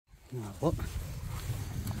Oh, look.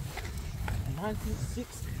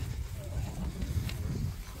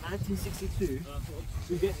 1962,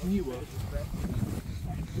 who gets newer?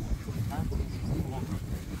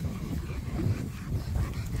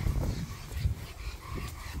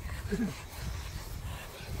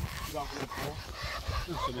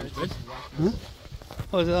 Huh?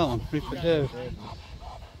 Oh, is it that one? Rupert Davis.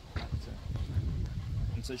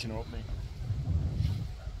 I'm searching her up, mate.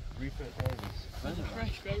 Rupert Davis. There's a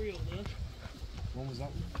fresh burial there. When was that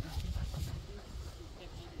one?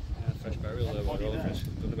 Yeah, fresh burial there, we're all fresh.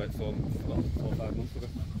 Done about 4 or 5 months ago.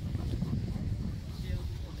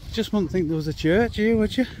 Just wouldn't think there was a church here,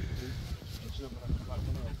 would you?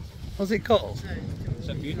 What's it called?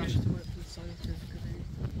 St. Beuno's.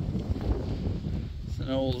 It's an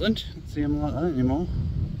old one. Don't see them like that anymore.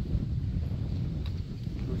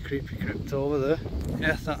 The creepy crypt over there.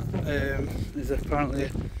 Yeah, that is apparently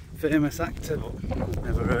a famous actor, but I've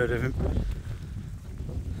never heard of him.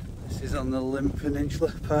 This is on the Limb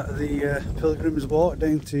Peninsula, part of the Pilgrim's Walk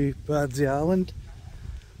down to Bardsey Island.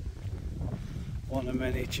 One of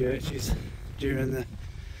many churches during the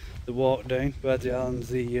walk down. Bardsey Island's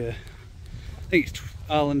the, I think it's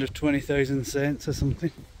island of 20,000 saints or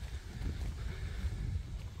something.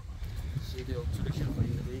 See the old traditional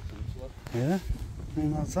thing that we come to. Yeah,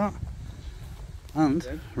 and that's that.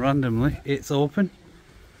 And randomly, it's open.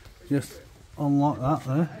 Just unlock that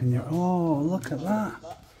there, and you're, oh, look at that.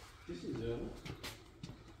 You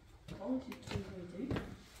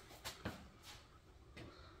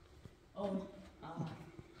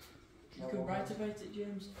can write about it,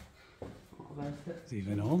 James. There's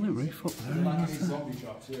even all the roof up there.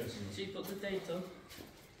 So you put the date up.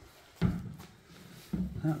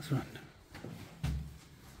 That's random.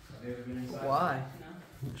 Why?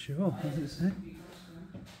 Not sure, what does it say?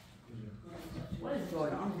 What is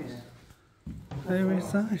going on here? There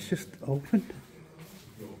is that, it's just open.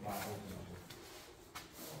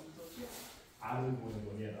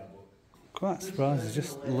 Quite surprised they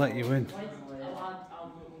just let you in.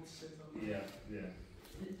 Yeah, yeah.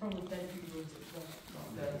 It's probably dead people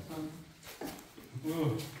who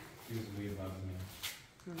Oh, he was a weird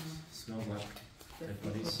man, smells like dead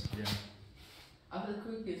bodies. Yeah. I think the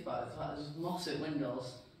creepiest part is that there's moss at windows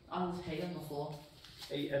and there's hay on the floor.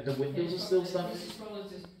 Hey, the windows are still standing? This is probably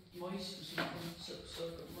just moist or something,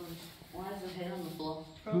 soak up moist. Why is there hay on the floor?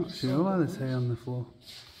 Not sure why there's hay on the floor.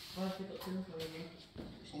 Why have they got tin foil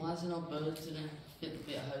in? Why is there no birds in a bit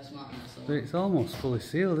of house mountain or But something? it's almost fully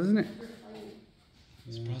sealed, isn't it?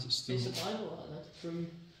 I'm surprised it's still. It's a Bible like that from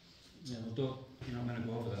Yeah, well, don't, you're not meant to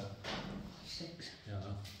go over there. 6. Yeah,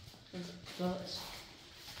 no. That's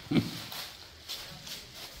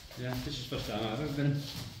Yeah, this is the first time I've ever been.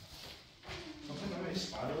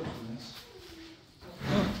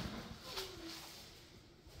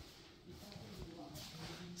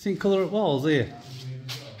 Seen colour at walls here?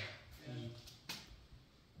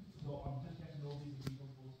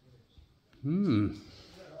 Hmm.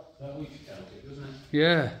 That looks Celtic, doesn't it?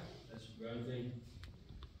 Yeah. That's a brown thing.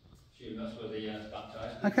 Assume that's where they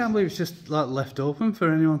baptised. I can't believe it's just like left open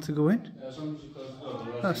for anyone to go in. As long as you close the door,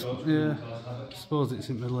 the That's, roads yeah. I suppose it's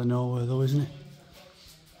in the middle of nowhere though, isn't it?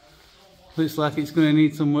 Looks like it's going to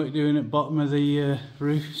need some work doing at the bottom of the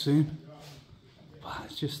roof soon. But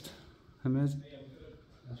it's just amazing.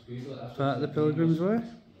 Part of the Pilgrim's Way.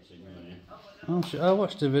 Oh, I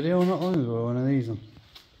watched a video not long ago, one of these on.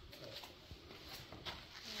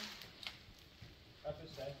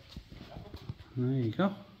 There you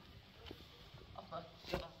go. I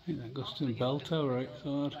think that goes to the bell tower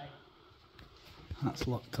outside. That's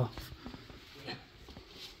locked off.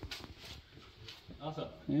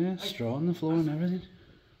 Yeah, straw on the floor and everything.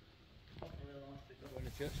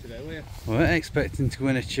 We weren't expecting to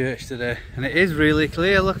win a church today, and it is really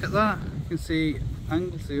clear. Look at that. You can see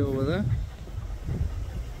Anglesey over there.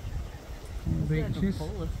 Beaches.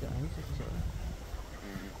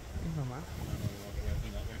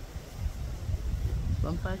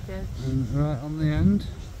 And right on the end,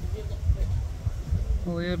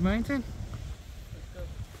 Holyhead Mountain.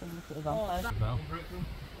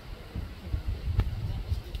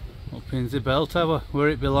 Up in the bell tower, where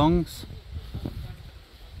it belongs.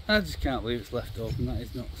 I just can't believe it's left open, that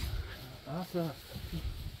is nuts.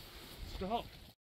 Stop.